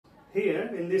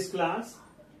Here in this class,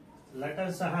 let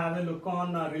us have a look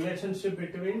on relationship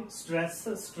between stress,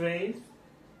 strain,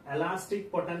 elastic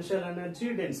potential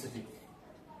energy, density.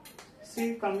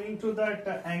 See, coming to that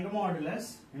Young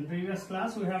modulus, in previous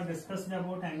class we have discussed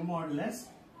about Young modulus.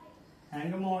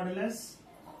 Young modulus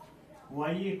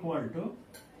Y equal to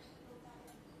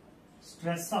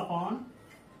stress upon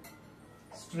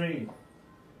strain.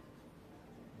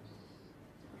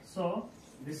 So,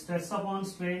 the stress upon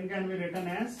strain can be written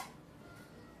as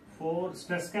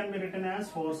stress can be written as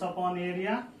force upon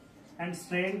area, and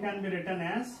strain can be written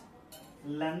as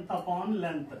length upon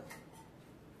length,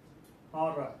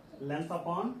 or length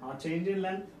upon or change in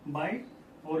length by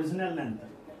original length,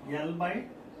 L by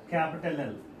capital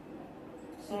L.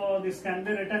 So this can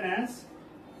be written as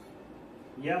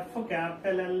F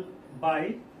capital L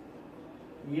by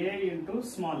A into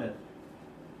small l.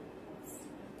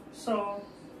 So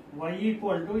Y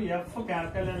equal to F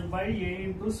capital L by A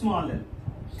into small l.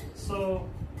 So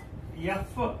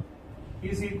F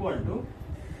is equal to,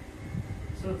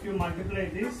 so if you multiply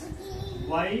this,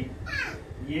 Y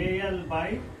AL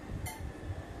by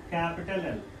capital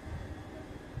L.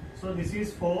 So this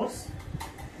is force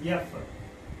F.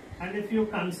 And if you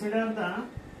consider the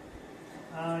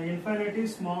infinitely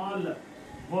small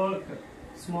work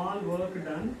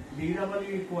done,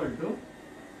 dW equal to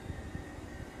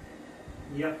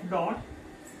F dot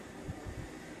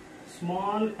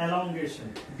small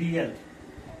elongation dl.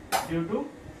 Due to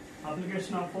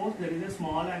application of force, there is a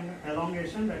small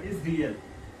elongation, that is dl.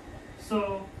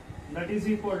 So that is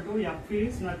equal to F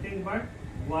is nothing but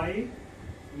Y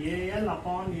AL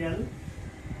upon L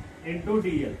into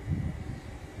dl.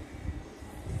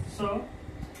 So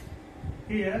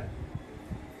here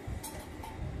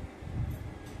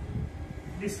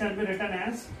this can be written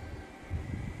as,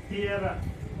 here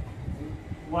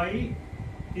Y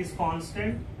is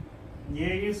constant,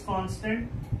 A is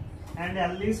constant, and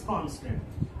L is constant.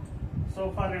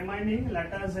 So for remaining,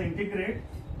 let us integrate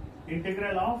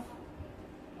integral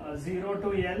of 0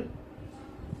 to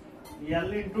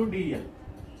L into dl.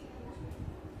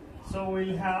 So we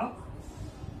will have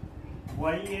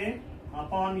YA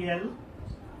upon L.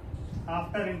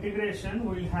 After integration,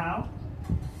 we will have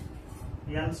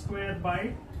L square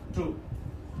by 2.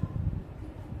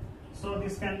 So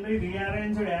this can be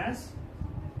rearranged as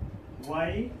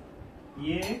Y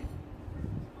A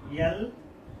L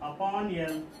upon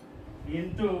L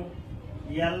into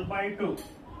L by 2.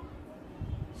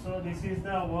 So this is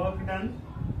the work done,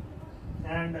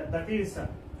 and that is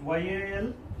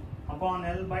YAL upon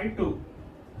L by 2.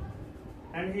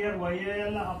 And here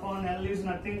YAL upon L is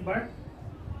nothing but,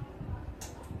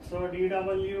 so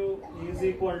dW is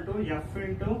equal to F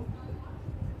into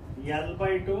L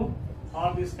by 2,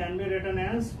 or this can be written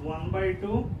as 1 by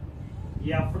 2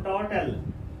 F dot L,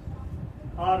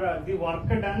 or the work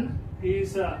done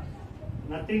is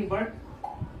nothing but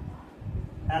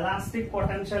elastic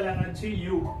potential energy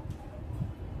U.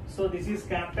 So this is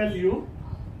capital U,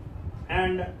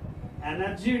 and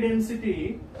energy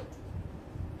density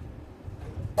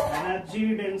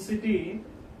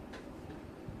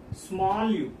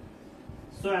small u.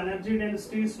 So energy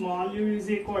density small u is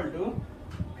equal to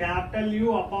capital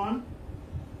U upon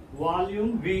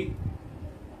volume V.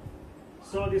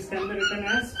 So this can be written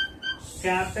as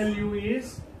capital U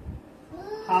is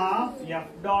half F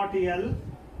dot L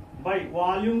by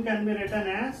volume can be written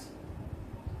as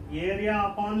area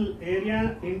upon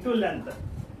area into length.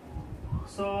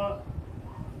 So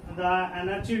the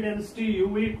energy density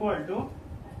U equal to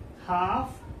half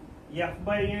F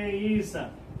by A is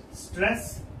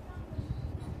stress,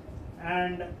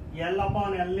 and L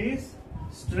upon L is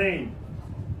strain.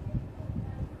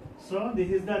 So this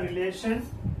is the relation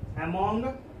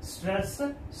among stress,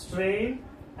 strain,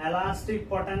 elastic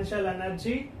potential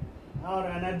energy, or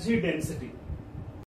energy density.